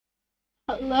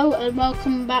Hello and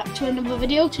welcome back to another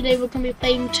video. Today we're going to be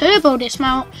playing Turbo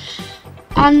Dismount,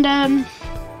 and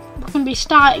we're going to be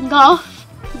starting off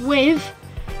with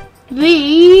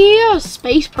the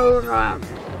space program.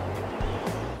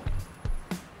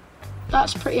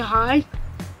 That's pretty high.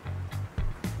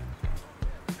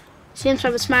 Seems to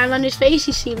have a smile on his face.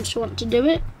 He seems to want to do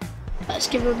it. Let's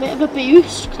give him a bit of a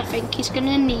boost because I think he's going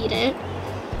to need it.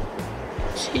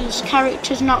 His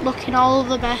character's not looking all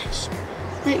the best.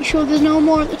 Make sure there's no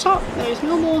more at the top. There's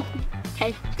no more.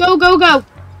 Okay, go, go, go.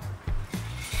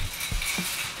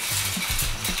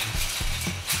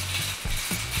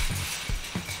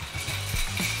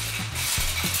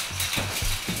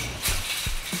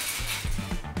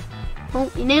 Oh,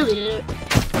 he nearly did it.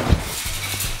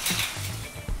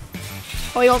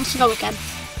 Oh, he wants to go again.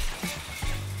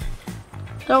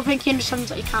 I don't think he understands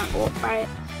that he can't go up right.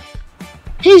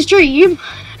 His dream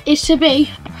is to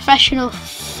be a professional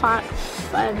firefly,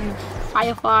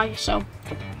 so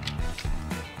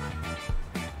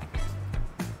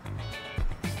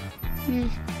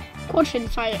quad fin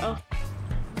fighter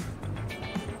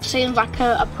seems like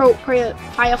an appropriate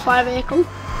firefly vehicle.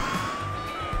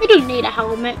 He doesn't need a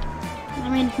helmet. I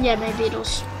mean, yeah, maybe he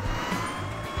does.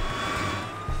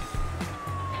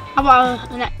 How about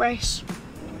a neck brace?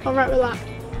 Alright with that.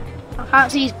 I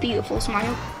can't see his beautiful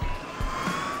smile.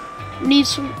 We need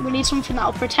something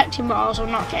that'll protect him but also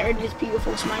not get rid of his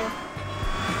beautiful smile.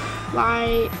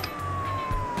 Like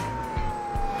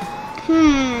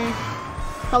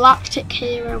Galactic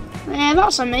Hero. Yeah,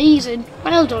 that's amazing.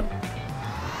 Well done.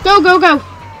 Go, go, go.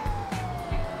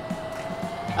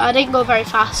 I didn't go very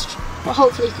fast, but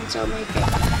hopefully he can still make it.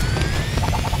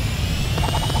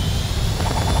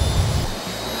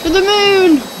 To the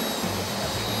moon!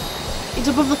 He's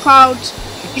above the clouds.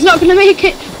 He's not gonna make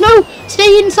it. No!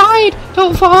 Stay inside!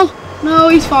 Don't fall! No,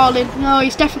 he's falling. No,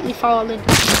 he's definitely falling.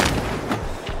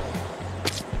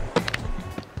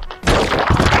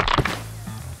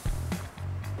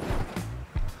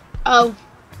 Oh.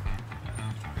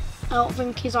 I don't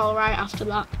think he's alright after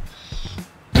that.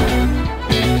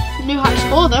 Knew how to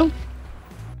score though.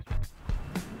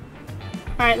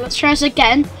 Alright, let's try this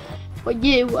again. But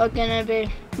you are gonna be...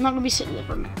 I'm not gonna be sitting in the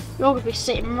front. You're gonna be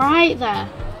sitting right there.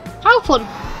 How fun!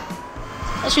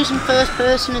 Let's do some first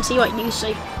person and see what you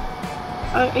see.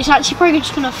 It's actually probably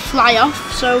just going to fly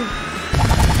off, so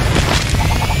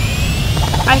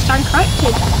I stand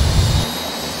corrected.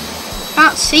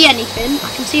 Can't see anything.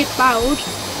 I can see a cloud.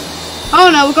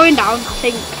 Oh no, we're going down, I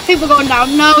think. I think we're going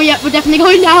down. No, yeah, we're definitely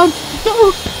going down.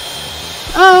 No.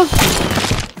 Oh.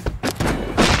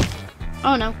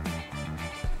 Oh no.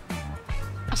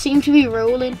 I seem to be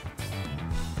rolling.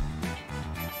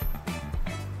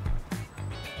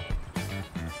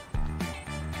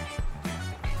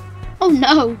 Oh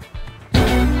no!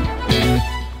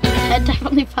 Head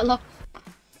definitely fell off.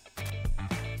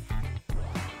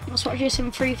 Let's watch this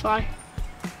in free fly.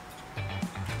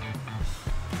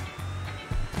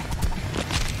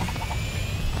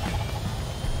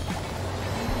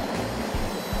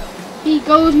 He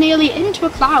goes nearly into a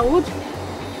cloud.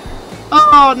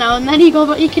 Oh no, and then he goes,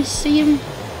 but you can see him.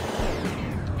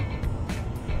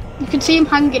 You can see him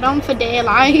hanging on for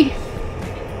daylight.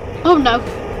 Oh no.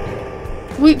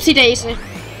 Whoopsie daisy.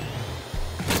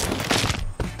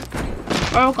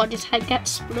 Oh god, his head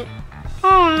gets split.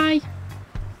 Hi!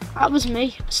 That was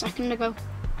me a second ago.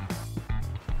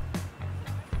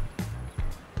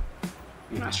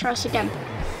 Let's try this again.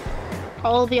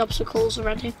 All the obstacles are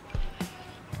ready.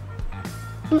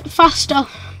 Faster.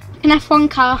 An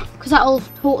F1 car, because that'll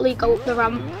totally go up the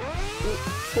ramp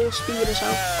full speed as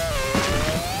well.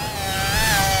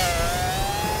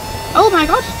 Oh my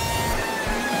god!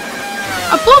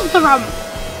 Above the ramp.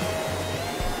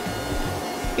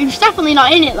 He's definitely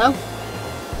not in it though.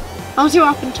 I'll see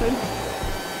what happened to him.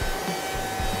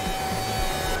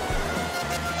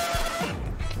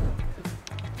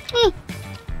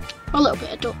 A little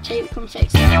bit of duct tape can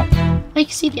fix it. I can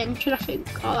see the engine, I think.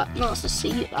 Oh, no, that's the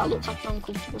seat. That looks like an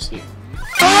uncomfortable seat.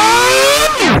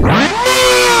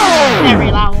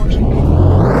 Very loud.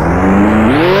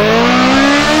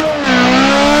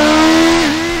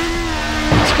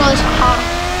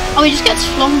 Oh, he just gets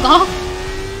flung off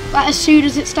like as soon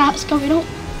as it starts going up.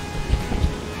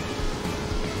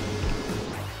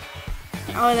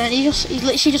 Oh, and then he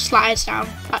literally just slides down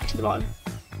back to the bottom.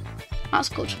 That's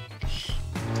good.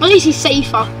 At least he's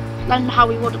safer than how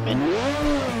he would have been.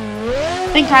 I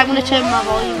think I'm gonna turn my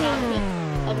volume down a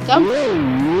bit. There we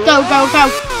go. Go, go, go.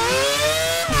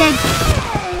 Okay.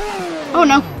 Oh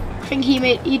no. I think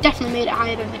he definitely made it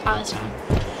higher than the car this time.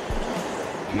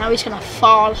 Now he's gonna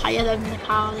fall higher than the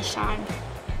car this time.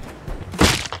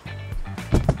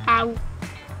 Ow.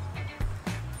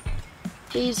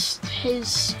 his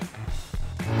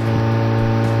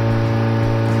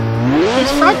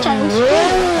fragile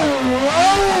skin.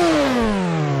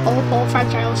 Oh, poor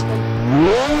fragile skin.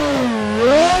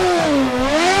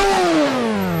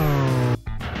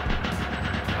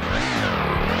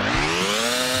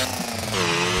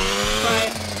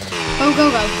 Right. Go, go,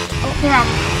 go. Up the ramp.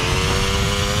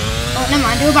 Oh, never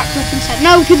mind. Do a backflip instead.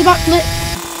 No, do the backflip.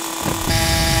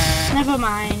 Never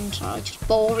mind. Oh, it's just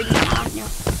boring, aren't you?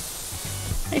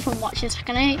 If I'm watching this, I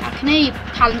can hear your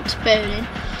pants burning.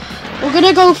 We're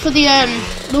gonna go for the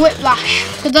whiplash,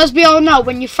 because as we all know,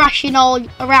 when you're thrashing all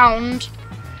around,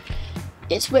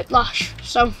 it's whiplash.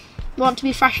 So you want to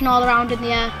be thrashing all around in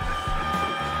the air.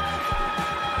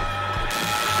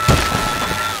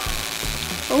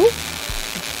 Oh,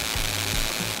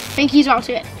 I think he's about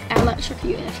to get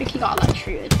electrocuted. I think he got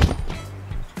electrocuted.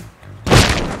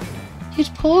 His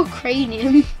poor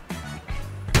cranium.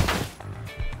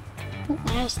 Oh,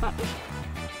 where's that?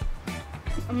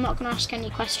 I'm not gonna ask any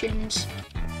questions.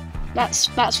 That's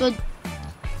for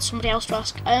somebody else to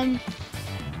ask.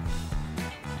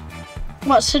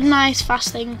 What's a nice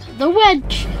fast thing? The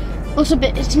wedge looks a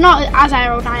bit. It's not as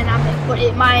aerodynamic, but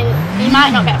it might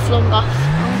not get flung off. Oh,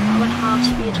 I went half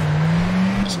speed.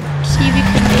 Just see if you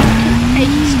can make it. Hey,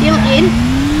 he's still in.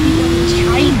 He's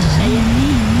trying to say it.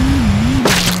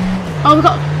 Oh,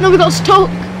 we got stuck.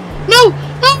 No.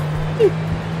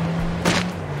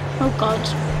 Oh God.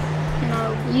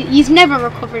 No, he's never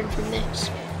recovering from this.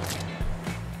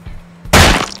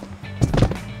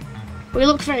 Well, he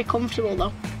looks very comfortable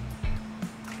though.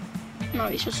 No,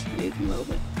 he's just moving a little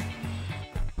bit.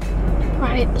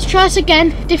 Right, let's try this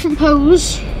again. Different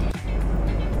pose.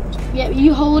 Yeah,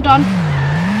 you hold on.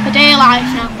 The day of life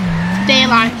now. The day of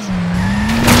life.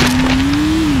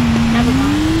 Never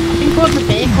mind. I think we're on the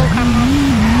vehicle camera.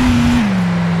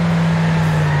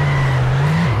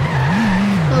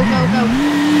 Go, go, go.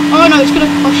 Oh no, it's gonna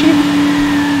push him.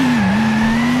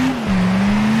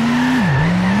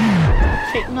 I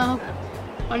think no.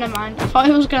 Oh, never mind. I thought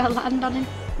it was gonna land on him.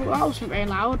 Well, that wasn't very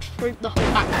loud for the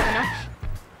whole back coming off.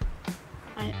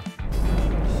 Right.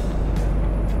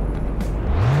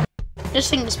 This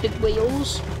thing's big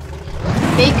wheels.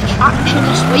 Big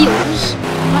tractionless wheels.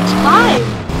 Let's climb.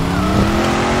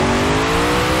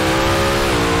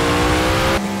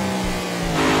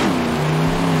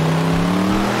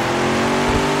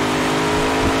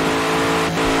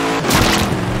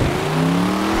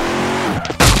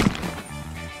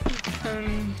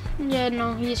 Yeah,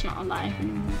 no, he's not alive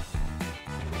anymore.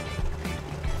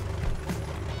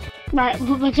 Right,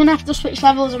 we're gonna have to switch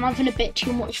levels. I'm having a bit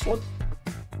too much fun.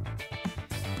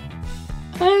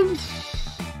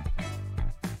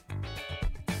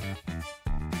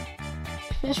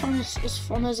 This one is as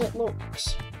fun as it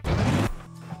looks.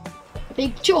 A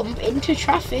big jump into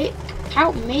traffic.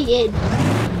 Count me in. Go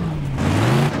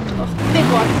for the big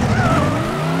one.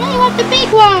 No, you want the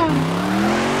big one.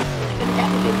 I'm gonna get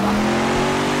the big one.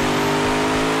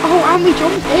 Oh, and we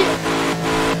jumped it.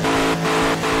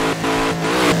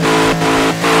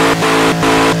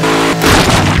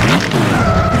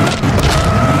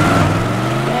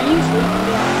 Yeah, usually.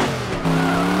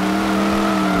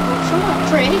 Oh, somewhat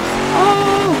drift.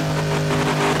 Oh!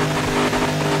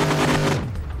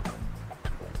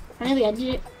 I nearly ended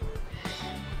it.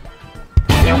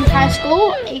 High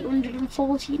score,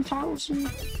 814,000.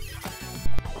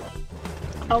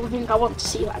 I don't think I want to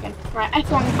see that again. Right,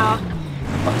 F1 car.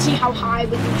 Let's see how high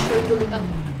we can truly go.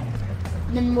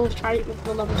 And then we'll try it with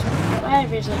the levels. Right,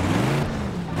 where is it?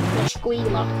 The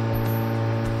squealer.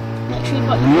 Make sure you've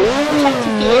got your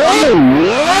protective gear on.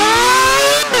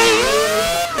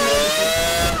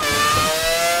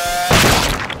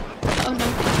 Oh no.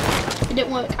 It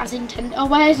didn't work as intended. Oh,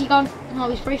 where's he gone? Oh,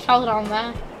 he's pretty fell down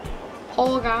there.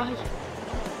 Poor guy.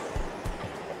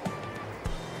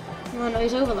 Oh no,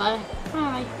 he's over there.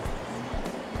 Hi.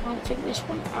 I don't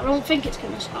think it's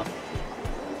gonna stop.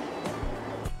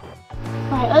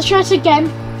 Right, let's try this again.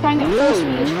 Try and get full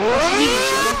speed.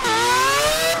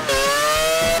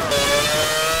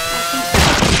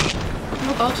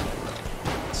 Oh God.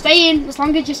 Stay in. As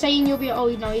long as you stay in, you'll be. Oh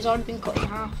no, he's already been cut in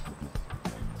half.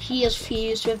 He is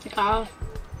fused with the car.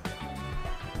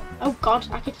 Oh God,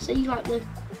 I can see like the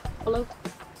follow.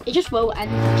 It just won't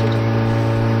end.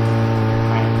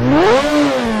 Right.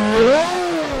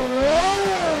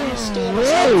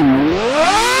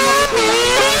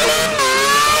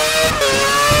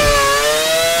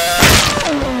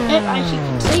 As you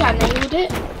can see, I nailed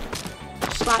it.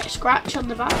 Slight scratch on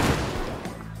the back.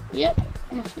 Yep,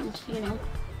 nothing to,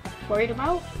 worried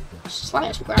about.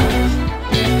 Slight scratch.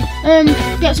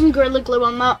 Get some Gorilla Glue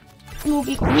on that. We'll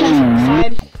be perfectly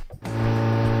fine.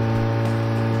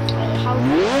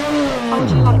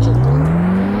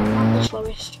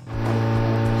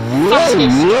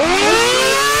 this.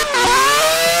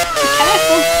 Be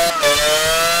careful.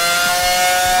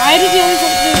 Why does he always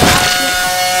want to do that?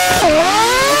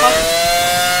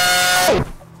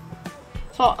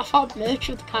 I thought merch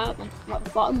of the car went like the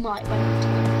bottom light went.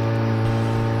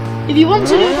 If you want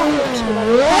to do that, it's a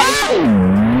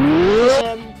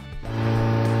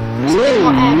bit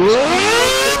more air.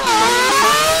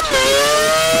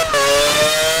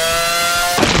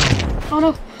 Oh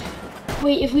no!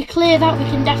 Wait, if we clear that, we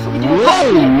can definitely do a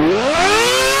backflip.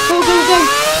 Go, go, go!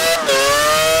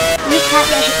 We can't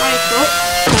get hit by a truck.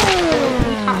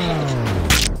 We can't hit a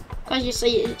truck. As you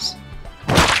see, it's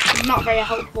not very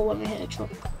helpful when we hit a truck.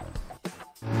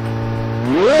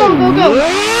 Go, go, go!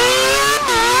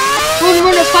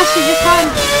 Run as fast as you can.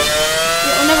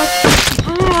 It'll never.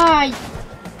 Ah!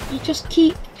 You just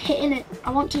keep hitting it. I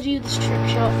want to do this trick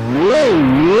shot. Come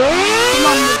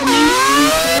on, with the new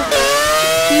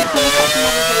perfect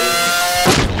never fails.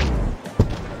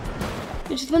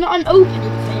 Is there not an opening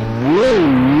for him?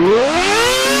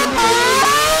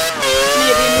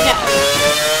 Maybe in the ghetto.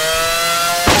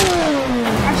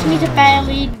 I just need to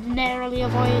barely, narrowly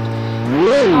avoid.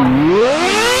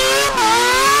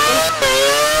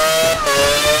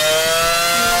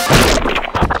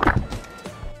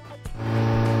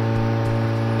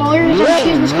 The only reason I'm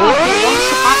choosing this car is once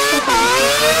the backflip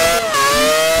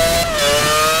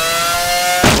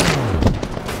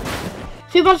I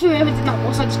feel bad for everything that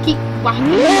was, I just keep whacking at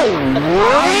the car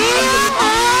and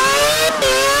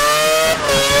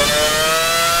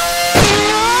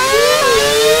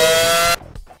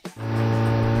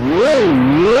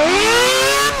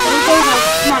come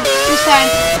on, this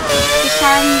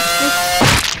time,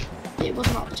 it was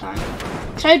not the time.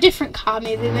 Try a different car,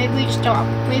 maybe we just don't have,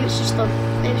 maybe it's just the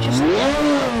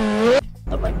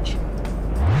wrench.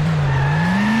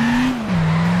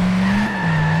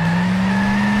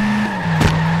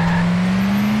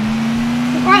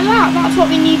 Like that, that's what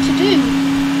we need to do.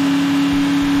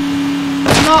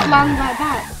 Not land like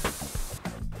that.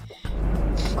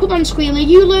 Come on, Squealer,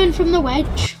 you learn from the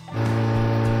wedge.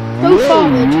 Go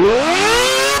forward.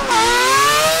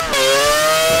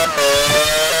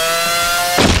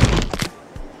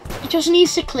 It just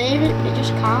needs to clear it, but it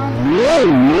just can't.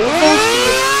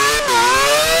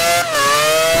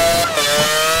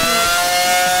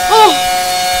 Oh!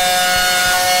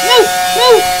 No! No!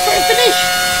 Finish!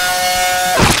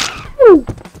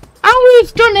 And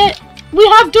we've done it! We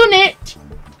have done it!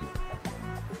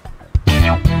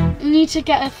 We need to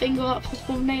get a finger up for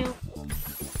thumbnail.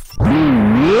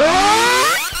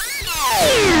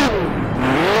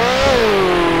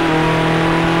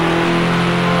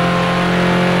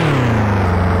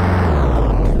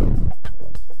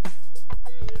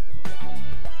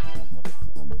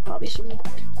 That'll be something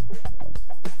good.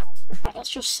 Right, let's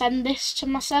just send this to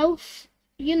myself.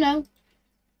 You know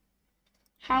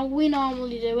how we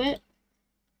normally do it.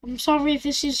 I'm sorry if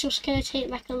this is just going to take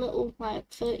like a little, like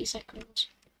 30 seconds.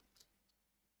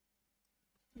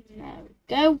 There we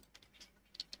go.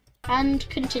 And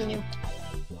continue.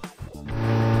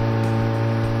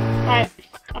 Right.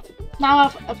 Now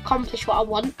I've accomplished what I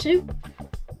want to.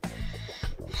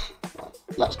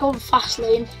 Let's go on fast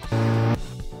lane.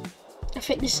 I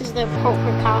think this is the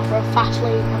appropriate car for a fast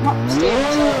lane. I'm not steering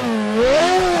myself.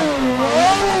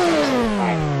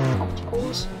 Right.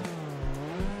 Obstacles.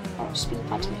 Oh, speed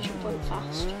pad to make sure I'm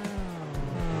fast.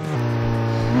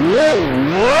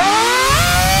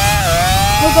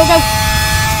 Go, go, go!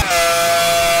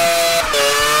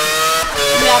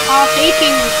 We are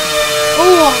partaking.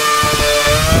 Oh!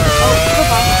 Oh,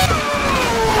 goodbye.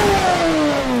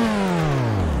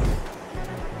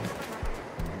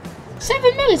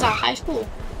 $7 mil is our high score.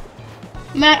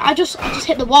 Man, I just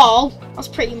hit the wall. That's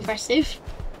pretty impressive.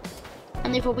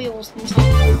 And the other wheels inside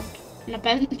the ground. And I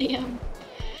bent the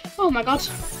oh my god.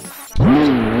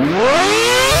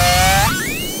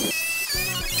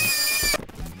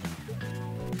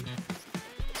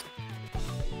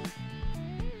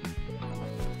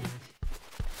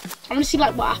 I want to see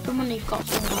like what happened when you've got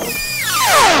some help.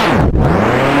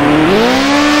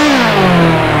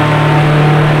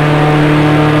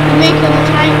 You make a little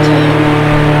tight turn.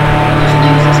 Just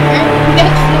lose this grip. We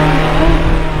get through.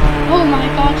 Oh my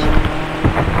god.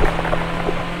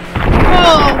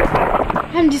 Oh!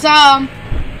 And his arm.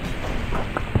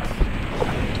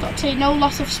 Got to take no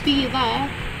loss of speed there.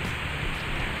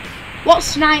 What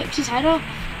sniped his head off?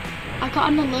 I got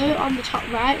an alert on the top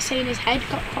right saying his head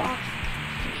got cut off.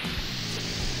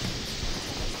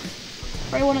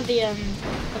 Probably one of the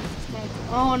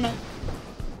oh no.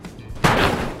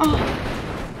 Oh,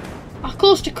 I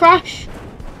caused a crash.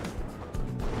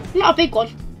 Not a big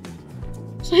one.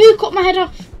 So who cut my head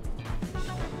off?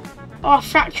 Oh, I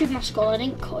fractured my skull. I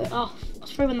didn't cut it off.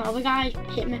 That's probably when the other guy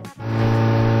hit me.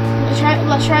 Let's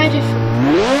try a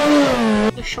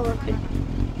different. The shuriken.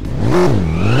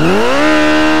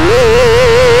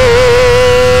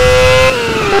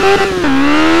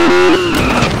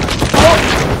 Oh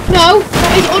no!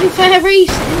 That is unfair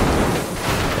racing.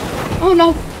 Oh no!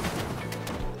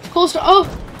 Of course not. Oh!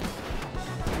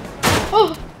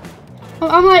 Oh!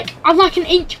 I'm like an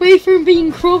inch away from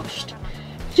being crushed.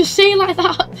 Just say it like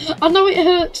that. I know it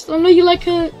hurts. I know your leg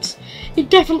hurts. It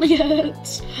definitely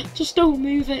hurts. Just don't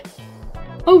move it.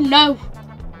 Oh no!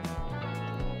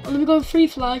 Oh, let me go and free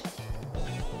fly.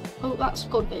 Oh, that's a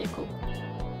good vehicle.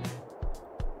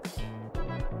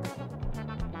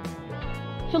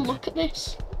 Hey, look at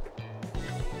this.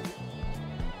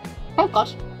 Oh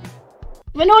god.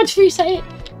 I know how to reset it.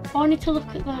 Oh, I need to look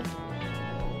at that.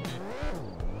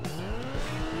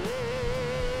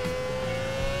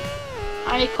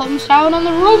 And it comes down on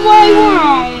the runway.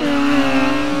 Wow.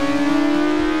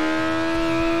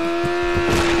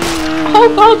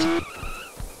 Oh god.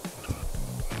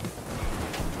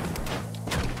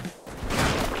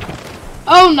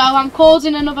 Oh no, I'm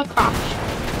causing another crash.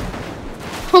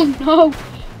 Oh no.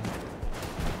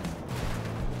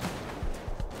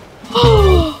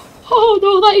 Oh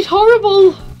no, that is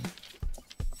horrible.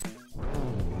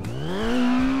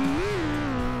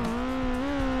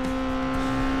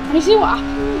 Can you see what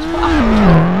happens? What happens?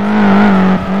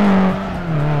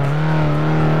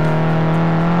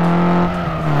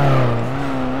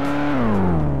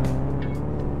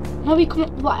 No, he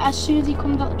comes like as soon as he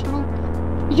comes out the tunnel.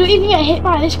 You don't even get hit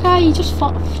by this guy. He just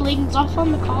flings off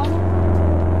on the corner.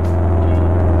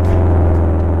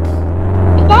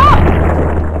 Look at that!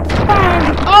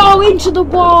 Bang! Oh, into the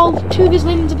wall. 2 of his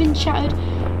limbs have been shattered.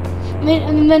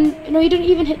 And then you know, he didn't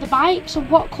even hit the bike. So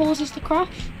what causes the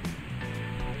crash?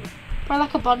 Probably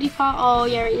like a body part. Oh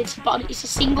yeah, it's a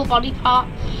single body part.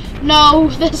 No,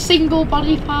 the single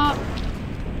body part.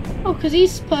 Oh, because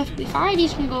he's perfectly fine.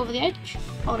 He's gonna go over the edge.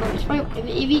 Oh no, it's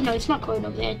probably, no, it's not going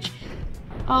over the edge.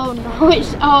 Oh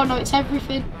no, it's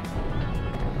everything.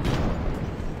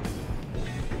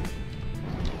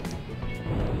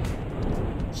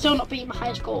 Still not beating my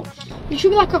high score. It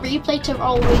should be like a replay to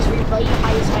always replay your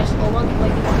highest high score when you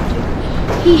want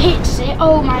to. He hits it.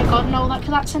 Oh my god, no,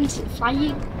 that sends it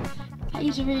flying. That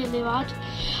is really bad.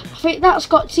 I think that's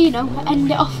got to, you know,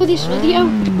 end it off for this video.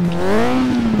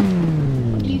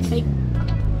 What do you think?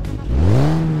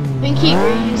 I think he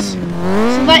agrees.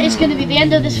 So that is going to be the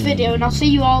end of this video, and I'll see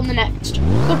you all in the next.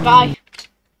 Goodbye.